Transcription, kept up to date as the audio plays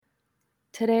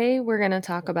Today, we're going to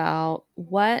talk about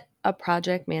what a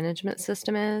project management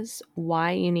system is,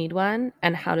 why you need one,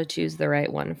 and how to choose the right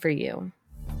one for you.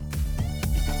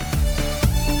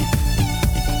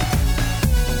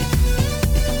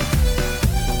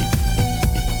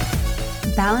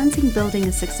 Balancing building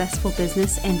a successful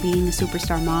business and being a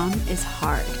superstar mom is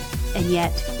hard. And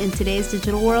yet, in today's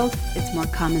digital world, it's more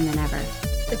common than ever.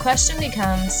 The question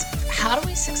becomes, how do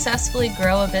we successfully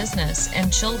grow a business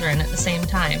and children at the same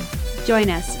time?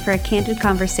 Join us for a candid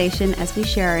conversation as we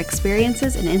share our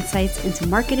experiences and insights into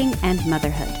marketing and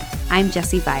motherhood. I'm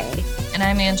Jessie Valle. And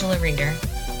I'm Angela Reeder.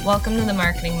 Welcome to the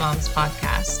Marketing Moms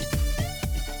Podcast.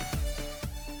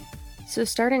 So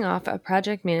starting off, a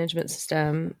project management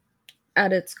system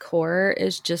at its core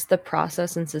is just the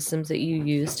process and systems that you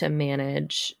use to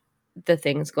manage the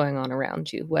things going on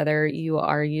around you, whether you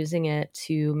are using it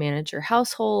to manage your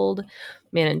household,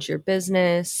 manage your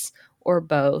business, or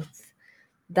both.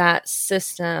 That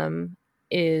system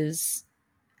is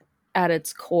at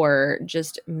its core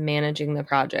just managing the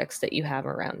projects that you have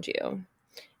around you.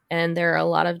 And there are a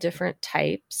lot of different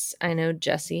types. I know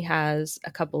Jessie has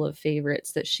a couple of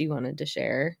favorites that she wanted to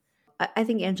share. I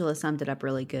think Angela summed it up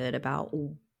really good about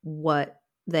what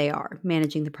they are,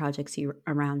 managing the projects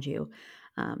around you.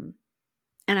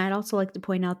 And I'd also like to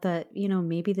point out that,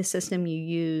 maybe the system you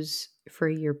use for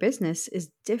your business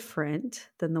is different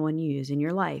than the one you use in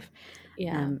your life.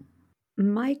 Yeah.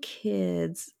 My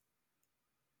kids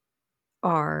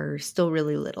are still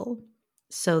really little,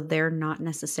 so they're not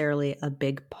necessarily a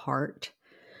big part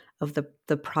of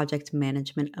the project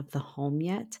management of the home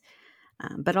yet.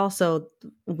 But also,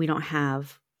 we don't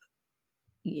have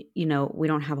we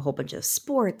don't have a whole bunch of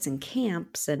sports and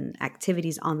camps and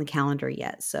activities on the calendar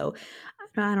yet. So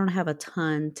I don't have a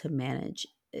ton to manage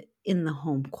in the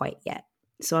home quite yet.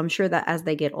 So I'm sure that as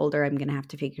they get older, I'm going to have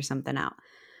to figure something out.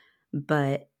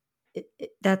 But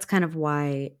that's kind of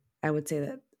why I would say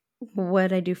that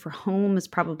what I do for home is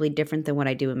probably different than what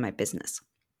I do in my business.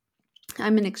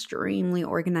 I'm an extremely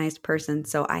organized person,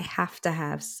 so I have to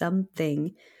have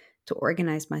something to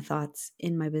organize my thoughts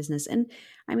in my business. And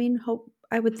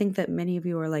I would think that many of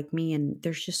you are like me, and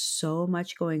there's just so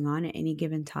much going on at any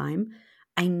given time.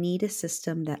 I need a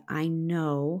system that I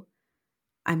know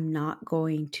I'm not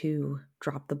going to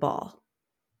drop the ball.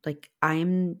 Like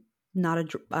I'm not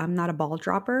a ball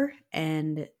dropper,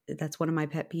 and that's one of my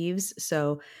pet peeves.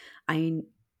 So I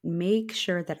make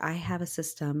sure that I have a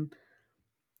system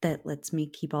that lets me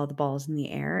keep all the balls in the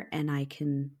air, and I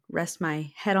can rest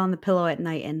my head on the pillow at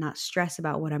night and not stress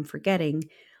about what I'm forgetting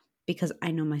because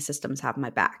I know my systems have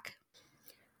my back.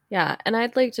 Yeah. And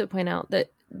I'd like to point out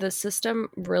that the system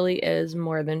really is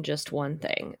more than just one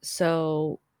thing.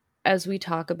 So as we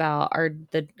talk about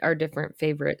our different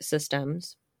favorite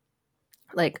systems,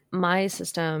 like my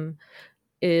system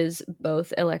is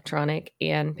both electronic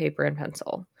and paper and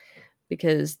pencil,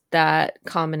 because that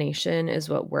combination is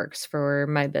what works for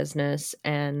my business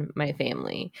and my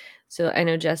family. So I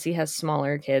know Jessie has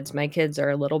smaller kids. My kids are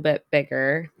a little bit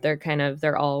bigger.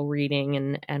 They're all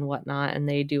reading and whatnot. And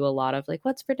they do a lot of like,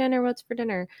 what's for dinner? What's for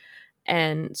dinner?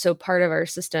 And so part of our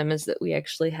system is that we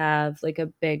actually have like a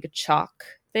big chalk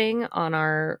thing on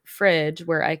our fridge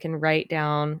where I can write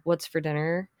down what's for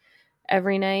dinner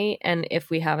every night and if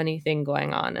we have anything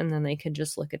going on. And then they can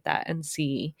just look at that and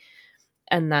see.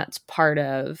 And that's part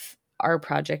of our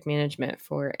project management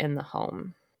for in the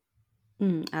home.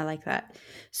 I like that.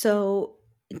 So,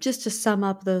 just to sum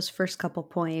up those first couple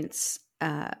points,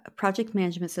 project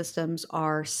management systems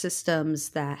are systems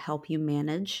that help you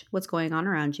manage what's going on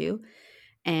around you.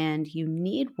 And you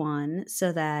need one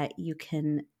so that you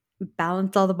can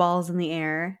balance all the balls in the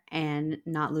air and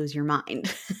not lose your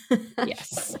mind.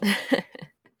 Yes.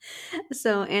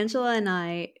 So, Angela and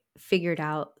I figured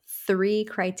out 3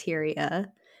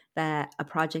 criteria that a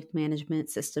project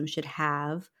management system should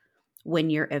have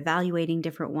when you're evaluating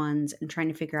different ones and trying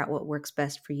to figure out what works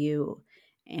best for you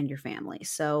and your family.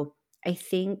 So, I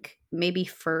think maybe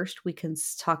first we can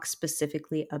talk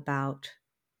specifically about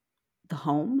the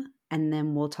home, and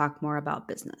then we'll talk more about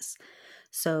business.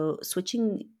 So,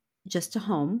 switching just to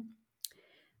home,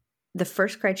 the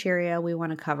first criteria we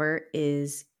want to cover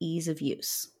is ease of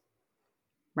use,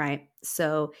 right?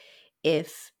 So,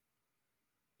 if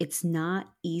it's not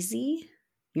easy,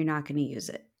 you're not going to use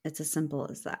it. It's as simple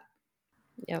as that.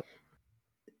 Yep.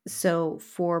 So,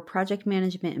 for project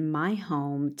management in my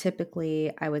home,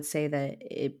 typically I would say that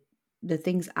the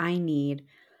things I need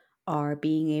are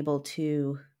being able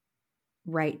to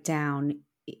write down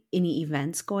any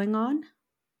events going on.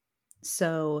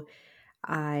 So,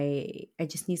 I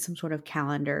just need some sort of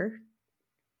calendar,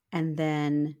 and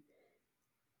then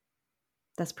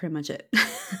that's pretty much it.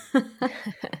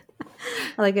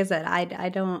 Like I said, I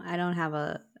don't have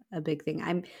a big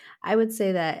thing. I would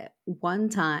say that one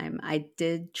time I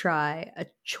did try a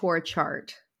chore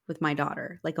chart with my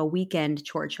daughter, like a weekend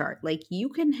chore chart. Like you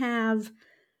can have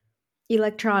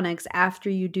electronics after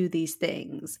you do these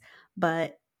things,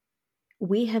 but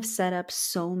we have set up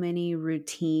so many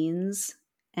routines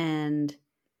and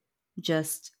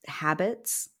just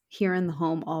habits here in the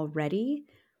home already.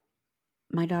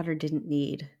 My daughter didn't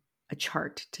need a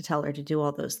chart to tell her to do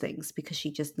all those things because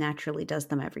she just naturally does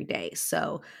them every day.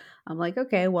 So I'm like,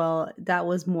 okay, well, that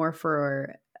was more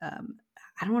for,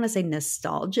 I don't want to say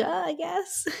nostalgia, I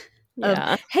guess, of,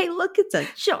 Yeah. hey, look, it's a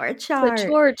chore The chart.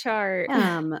 chore chart.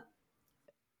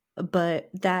 But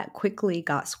that quickly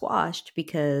got squashed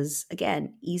because,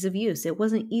 again, ease of use. It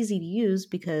wasn't easy to use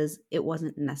because it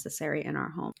wasn't necessary in our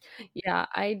home. Yeah,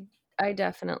 I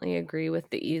definitely agree with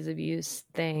the ease of use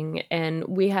thing. And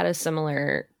we had a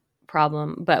similar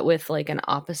problem, but with like an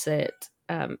opposite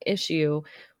issue.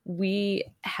 We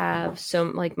have so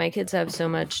like my kids have so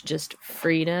much just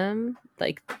freedom.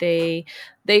 Like they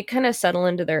kind of settle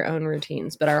into their own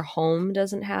routines, but our home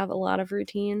doesn't have a lot of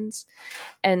routines.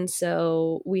 And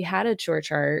so we had a chore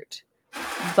chart,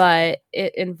 but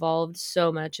it involved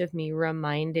so much of me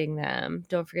reminding them,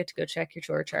 don't forget to go check your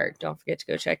chore chart. Don't forget to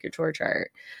go check your chore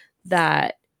chart.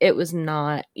 That it was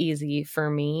not easy for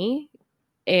me.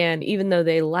 And even though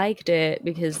they liked it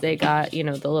because they got, the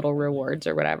little rewards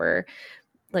or whatever,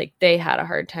 like they had a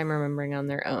hard time remembering on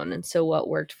their own. And so what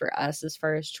worked for us as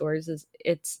far as chores is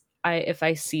if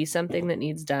I see something that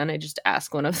needs done, I just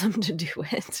ask one of them to do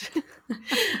it.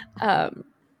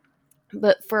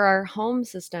 But for our home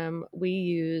system, we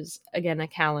use, again, a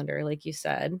calendar, like you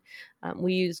said.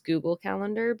 We use Google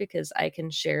Calendar because I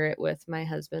can share it with my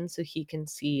husband so he can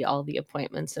see all the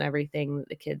appointments and everything that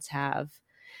the kids have.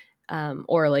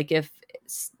 Or like if,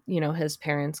 his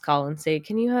parents call and say,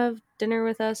 can you have dinner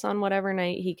with us on whatever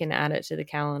night, he can add it to the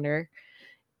calendar.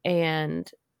 And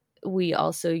we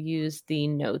also use the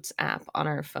Notes app on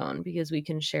our phone because we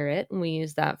can share it, and we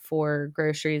use that for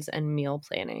groceries and meal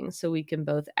planning. So we can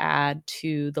both add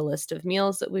to the list of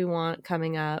meals that we want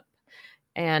coming up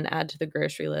and add to the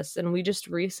grocery list. And we just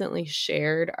recently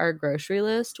shared our grocery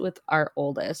list with our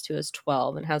oldest, who is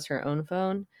 12 and has her own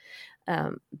phone,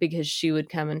 because she would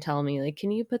come and tell me, like,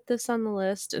 can you put this on the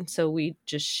list? And so we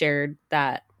just shared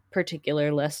that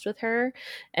particular list with her.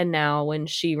 And now when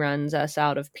she runs us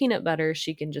out of peanut butter,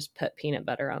 she can just put peanut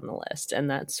butter on the list. And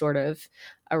that's sort of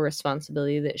a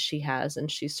responsibility that she has.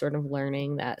 And she's sort of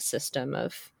learning that system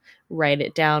of write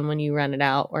it down when you run it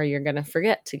out, or you're going to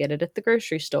forget to get it at the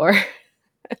grocery store.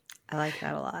 I like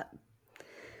that a lot.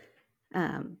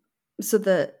 So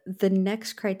the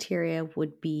next criteria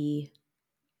would be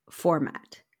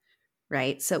format,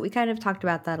 right? So we kind of talked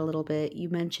about that a little bit. You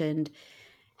mentioned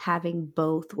having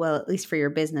both, well, at least for your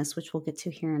business, which we'll get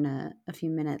to here in a few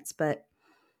minutes, but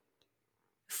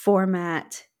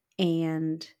format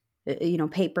and,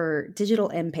 paper, digital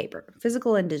and paper,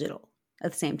 physical and digital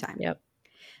at the same time. Yep.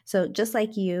 So just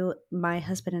like you, my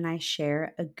husband and I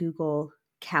share a Google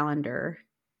Calendar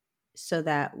so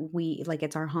that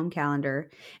it's our home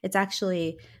calendar. It's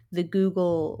actually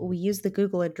we use the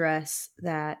Google address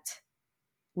that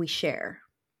we share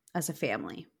as a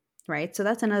family, right? So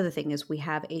that's another thing is we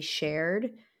have a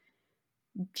shared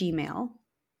Gmail.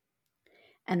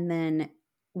 And then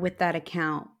with that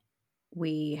account,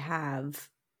 we have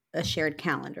a shared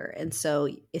calendar. And so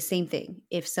same thing.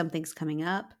 If something's coming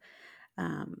up,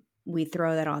 we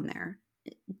throw that on there.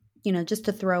 Just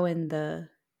to throw in the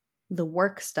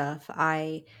work stuff,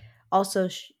 I also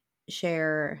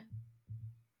share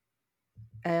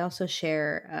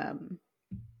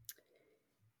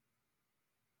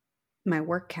my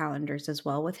work calendars as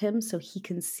well with him, so he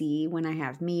can see when I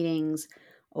have meetings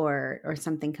or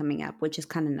something coming up, which is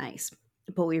kind of nice.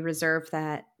 But we reserve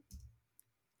that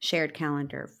shared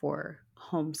calendar for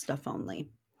home stuff only.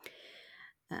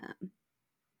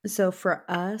 So for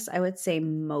us, I would say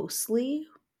mostly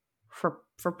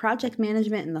for project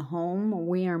management in the home,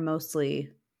 we are mostly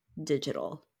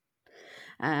digital.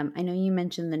 I know you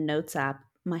mentioned the Notes app.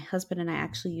 My husband and I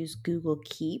actually use Google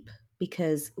Keep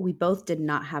because we both did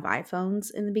not have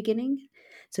iPhones in the beginning.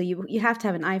 So you have to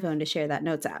have an iPhone to share that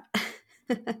Notes app.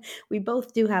 We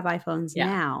both do have iPhones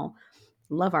now.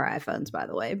 Love our iPhones, by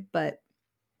the way. But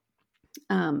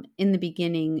in the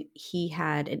beginning, he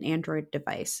had an Android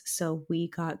device. So we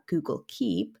got Google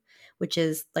Keep, which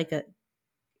is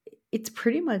it's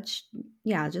pretty much,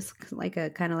 just like a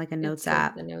kind of like a Notes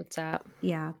app. The Notes app.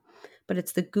 Yeah. But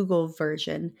it's the Google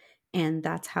version. And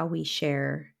that's how we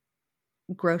share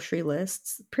grocery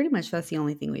lists. Pretty much that's the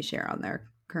only thing we share on there.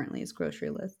 currently is grocery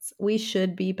lists. We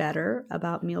should be better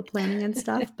about meal planning and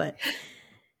stuff, but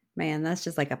man, that's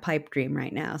just like a pipe dream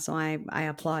right now. So I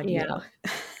applaud Yeah.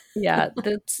 you. Yeah,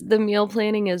 the meal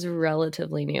planning is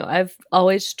relatively new. I've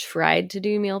always tried to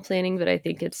do meal planning, but I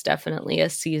think it's definitely a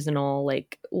seasonal,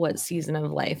 like what season of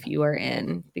life you are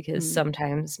in, because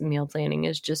sometimes meal planning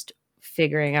is just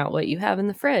figuring out what you have in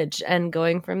the fridge and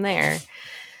going from there.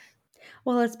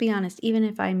 Well, let's be honest, even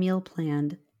if I meal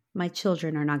planned, my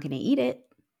children are not going to eat it.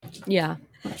 Yeah.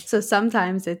 So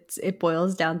sometimes it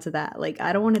boils down to that. Like,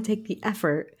 I don't want to take the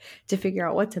effort to figure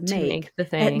out what to make the that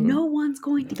thing no one's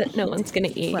going to that eat. no one's going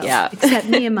to eat. Well, yeah. except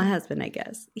me and my husband, I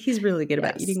guess. He's really good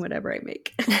about Yes. eating whatever I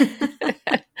make.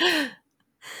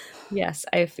 Yes,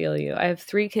 I feel you. I have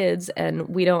 3 kids and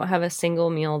we don't have a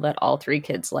single meal that all 3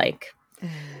 kids like.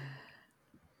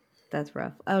 That's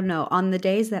rough. Oh no, on the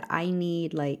days that I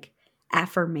need like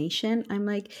affirmation, I'm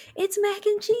like, it's mac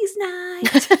and cheese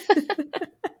night.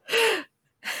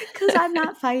 Because I'm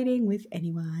not fighting with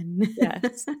anyone.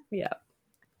 Yes. Yeah.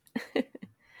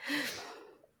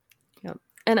 Yep.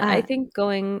 And I think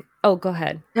going, oh, go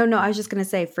ahead. No, I was just going to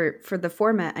say for the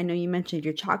format, I know you mentioned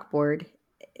your chalkboard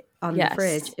on the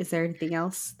fridge. Is there anything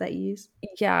else that you use?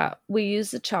 Yeah, we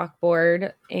use the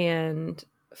chalkboard and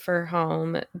for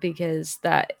home because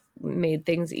that made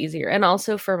things easier. And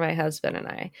also for my husband and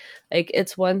I. Like,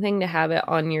 it's one thing to have it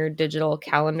on your digital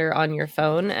calendar on your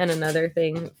phone and another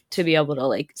thing to be able to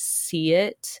like see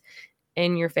it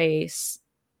in your face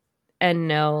and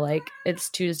know like it's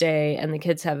Tuesday and the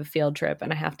kids have a field trip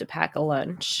and I have to pack a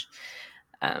lunch.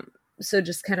 So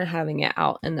just kind of having it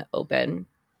out in the open.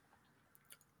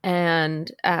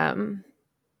 And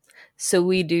so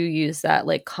we do use that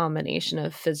like combination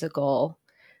of physical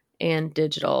and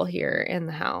digital here in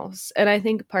the house. And I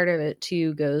think part of it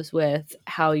too goes with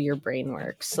how your brain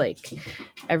works. Like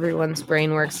everyone's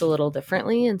brain works a little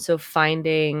differently. And so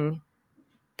finding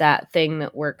that thing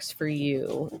that works for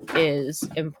you is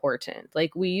important.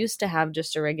 Like we used to have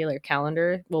just a regular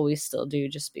calendar. Well, we still do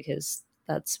just because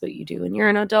that's what you do when you're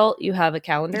an adult. You have a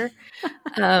calendar.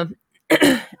 And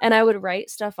I would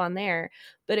write stuff on there,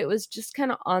 but it was just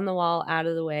kind of on the wall, out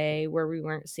of the way where we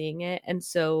weren't seeing it. And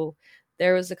so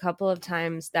there was a couple of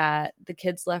times that the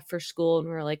kids left for school and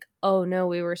we were like, oh no,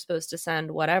 we were supposed to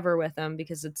send whatever with them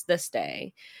because it's this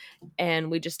day. And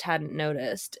we just hadn't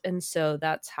noticed. And so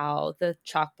that's how the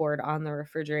chalkboard on the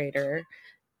refrigerator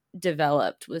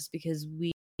developed, was because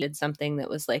we did something that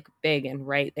was like big and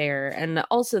right there. And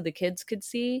also the kids could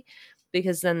see,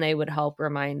 because then they would help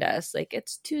remind us like,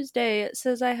 it's Tuesday, it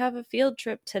says I have a field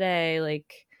trip today.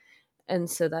 Like, and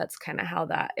so that's kind of how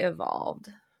that evolved.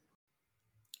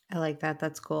 I like that.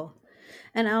 That's cool.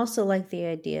 And I also like the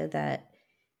idea that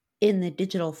in the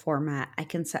digital format, I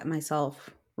can set myself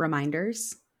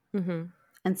reminders. Mm-hmm.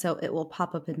 And so it will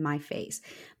pop up in my face.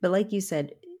 But like you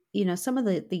said, you know, some of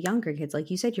the younger kids,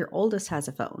 like you said, your oldest has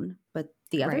a phone, but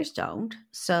the others don't.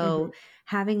 So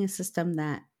having a system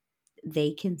that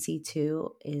they can see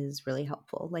too is really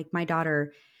helpful. Like my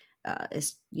daughter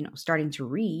is, you know, starting to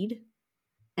read.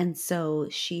 And so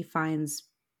she finds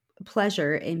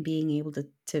pleasure in being able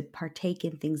to partake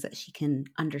in things that she can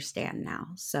understand now.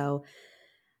 So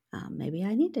maybe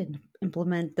I need to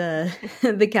implement the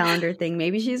the calendar thing.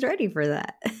 Maybe she's ready for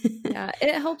that. Yeah,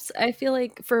 it helps. I feel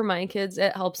like for my kids,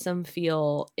 it helps them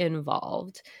feel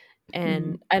involved.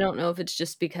 And I don't know if it's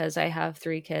just because I have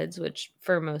 3 kids, which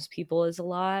for most people is a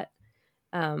lot.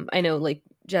 I know like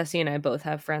Jesse and I both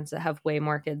have friends that have way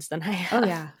more kids than I have. Oh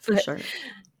yeah, for sure.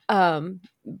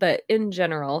 But in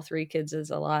general, 3 kids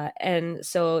is a lot. And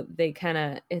so they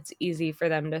it's easy for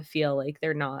them to feel like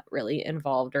they're not really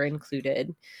involved or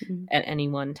included at any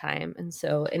one time. And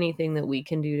so anything that we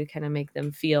can do to kind of make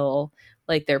them feel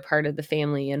like they're part of the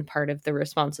family and part of the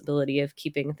responsibility of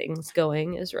keeping things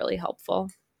going is really helpful.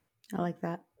 I like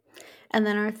that. And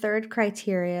then our third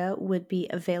criteria would be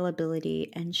availability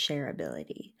and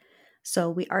shareability. So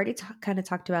we already kind of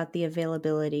talked about the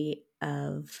availability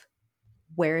of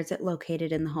where is it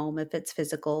located in the home if it's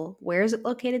physical, where is it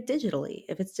located digitally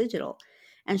if it's digital,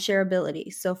 and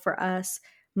shareability. So for us,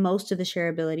 most of the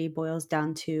shareability boils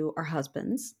down to our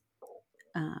husbands.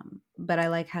 But I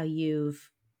like how you've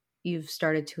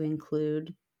started to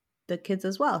include the kids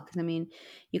as well. Because I mean,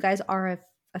 you guys are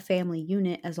a family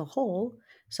unit as a whole.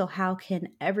 So how can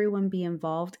everyone be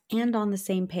involved and on the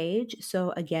same page?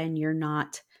 So again, you're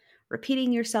not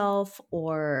repeating yourself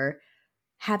or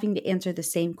having to answer the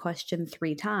same question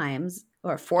 3 times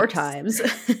or 4 times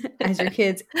as your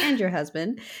kids and your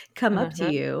husband come up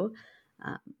to you.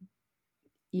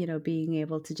 You know, being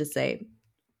able to just say,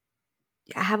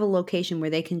 I have a location where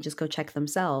they can just go check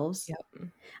themselves. Yep.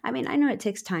 I mean, I know it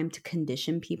takes time to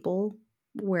condition people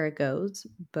where it goes,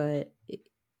 but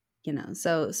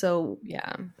so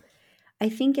Yeah. I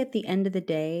think at the end of the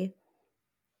day,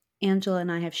 Angela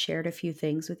and I have shared a few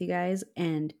things with you guys,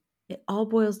 and it all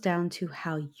boils down to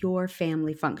how your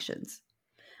family functions.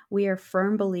 We are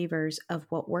firm believers of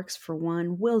what works for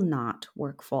one will not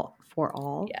work for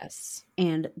all. Yes.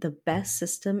 And the best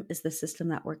system is the system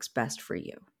that works best for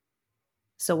you.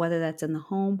 So whether that's in the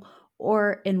home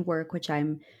or in work, which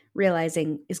I'm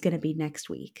realizing is going to be next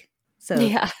week. So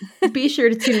Yeah. be sure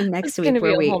to tune in next It's week going to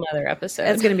be where a whole nother episode.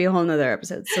 That's going to be a whole nother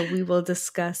episode. So we will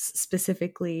discuss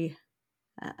specifically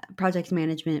project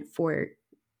management for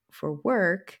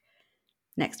work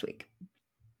next week.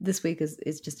 This week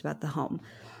is just about the home.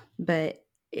 But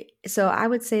so I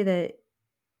would say that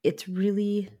it's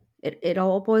really, it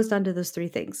all boils down to those three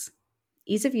things: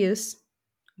 ease of use,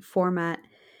 format,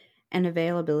 and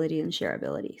availability and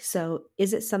shareability. So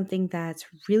is it something that's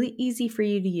really easy for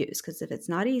you to use? Because if it's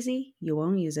not easy, you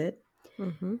won't use it.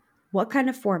 Mm-hmm. What kind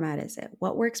of format is it?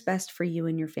 What works best for you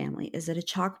and your family? Is it a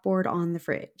chalkboard on the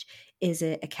fridge? Is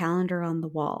it a calendar on the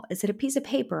wall? Is it a piece of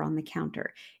paper on the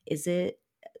counter? Is it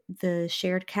the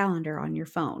shared calendar on your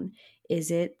phone?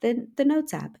 Is it the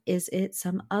Notes app? Is it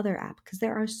some other app? Because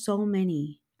there are so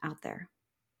many out there.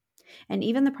 And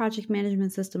even the project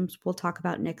management systems we'll talk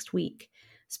about next week,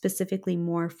 specifically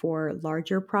more for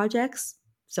larger projects,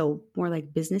 so more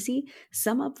like businessy,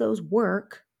 some of those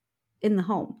work in the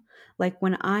home. Like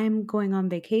when I'm going on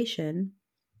vacation,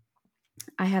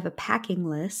 I have a packing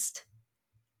list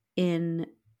in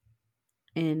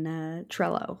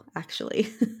Trello, actually.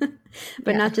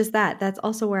 But not just that, that's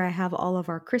also where I have all of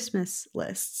our Christmas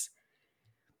lists.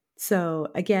 So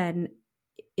again,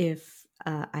 if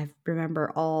I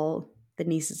remember all the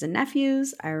nieces and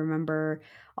nephews, I remember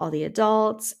all the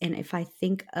adults, and if I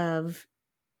think of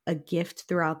a gift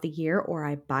throughout the year or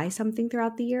I buy something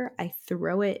throughout the year, I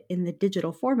throw it in the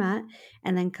digital format,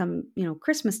 and then come,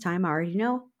 Christmas time, I already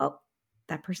know, oh,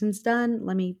 that person's done.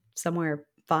 Let me somewhere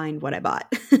find what I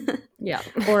bought. Yeah.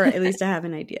 Or at least I have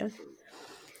an idea.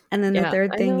 And then the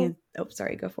third thing is,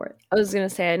 sorry, go for it. I was going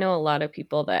to say, I know a lot of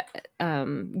people that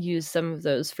use some of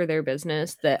those for their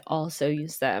business that also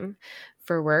use them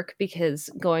for work,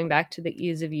 because going back to the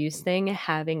ease of use thing,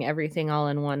 having everything all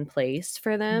in one place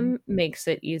for them makes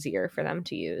it easier for them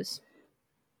to use.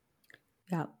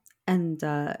 Yeah. And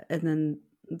then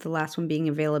the last one being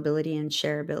availability and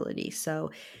shareability. So,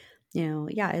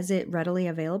 is it readily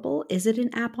available? Is it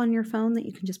an app on your phone that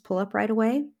you can just pull up right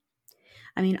away?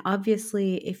 I mean,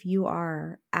 obviously, if you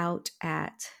are out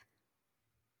at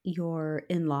your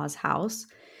in-laws' house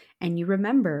and you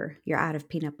remember you're out of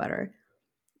peanut butter,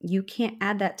 you can't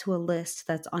add that to a list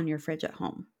that's on your fridge at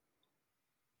home.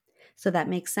 So that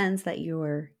makes sense that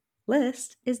your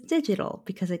list is digital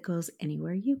because it goes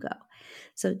anywhere you go.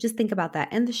 So just think about that.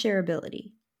 And the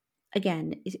shareability.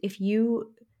 Again,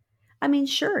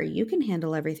 sure, you can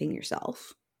handle everything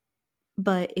yourself.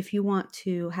 But if you want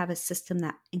to have a system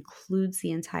that includes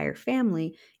the entire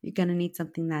family, you're going to need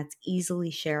something that's easily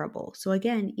shareable. So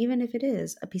again, even if it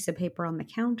is a piece of paper on the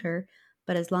counter,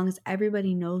 but as long as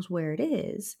everybody knows where it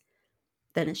is,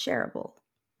 then it's shareable,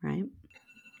 right?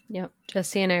 Yep.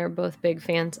 Jesse and I are both big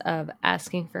fans of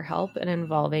asking for help and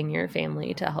involving your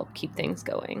family to help keep things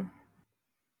going.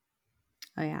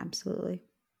 Oh, yeah, absolutely.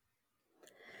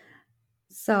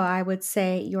 So I would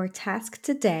say your task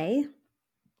today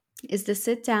is to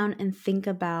sit down and think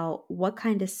about what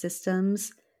kind of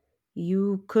systems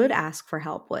you could ask for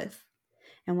help with,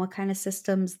 and what kind of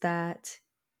systems that,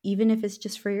 even if it's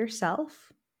just for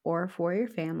yourself or for your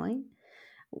family,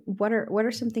 what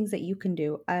are some things that you can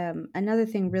do? Another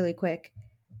thing really quick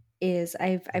is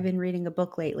I've been reading a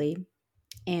book lately,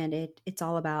 and it's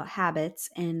all about habits.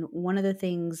 And one of the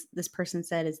things this person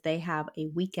said is they have a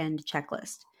weekend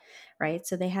checklist, right?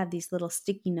 So they have these little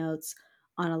sticky notes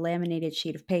on a laminated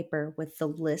sheet of paper with the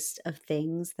list of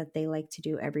things that they like to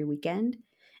do every weekend.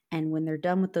 And when they're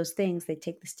done with those things, they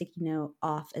take the sticky note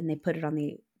off and they put it on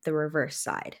the reverse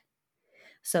side.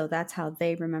 So that's how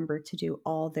they remember to do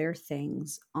all their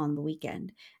things on the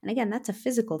weekend. And again, that's a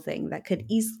physical thing that could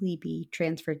easily be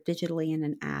transferred digitally in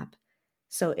an app.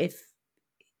 So if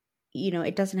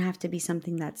it doesn't have to be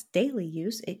something that's daily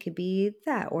use. It could be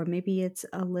that, or maybe it's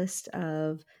a list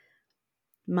of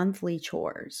monthly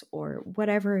chores or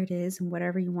whatever it is, and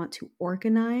whatever you want to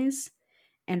organize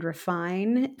and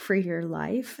refine for your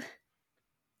life.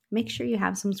 Make sure you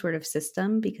have some sort of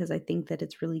system, because I think that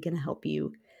it's really going to help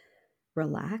you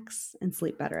relax and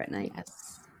sleep better at night.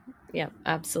 Yes. Yep,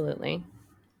 absolutely.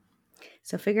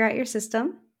 So figure out your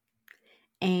system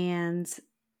and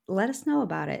let us know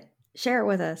about it. Share it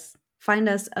with us. Find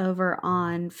us over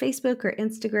on Facebook or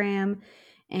Instagram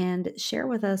and share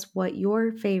with us what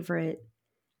your favorite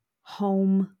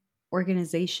home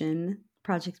organization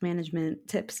project management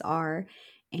tips are.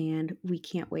 And we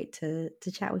can't wait to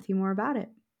chat with you more about it.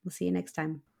 We'll see you next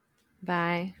time.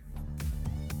 Bye.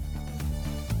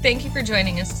 Thank you for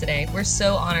joining us today. We're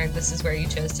so honored this is where you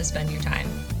chose to spend your time.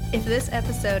 If this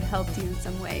episode helped you in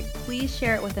some way, please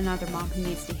share it with another mom who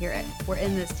needs to hear it. We're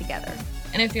in this together.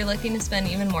 And if you're looking to spend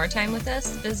even more time with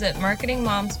us, visit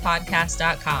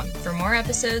marketingmomspodcast.com for more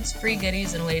episodes, free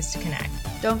goodies, and ways to connect.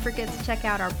 Don't forget to check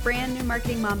out our brand new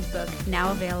Marketing Moms book,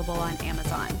 now available on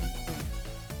Amazon.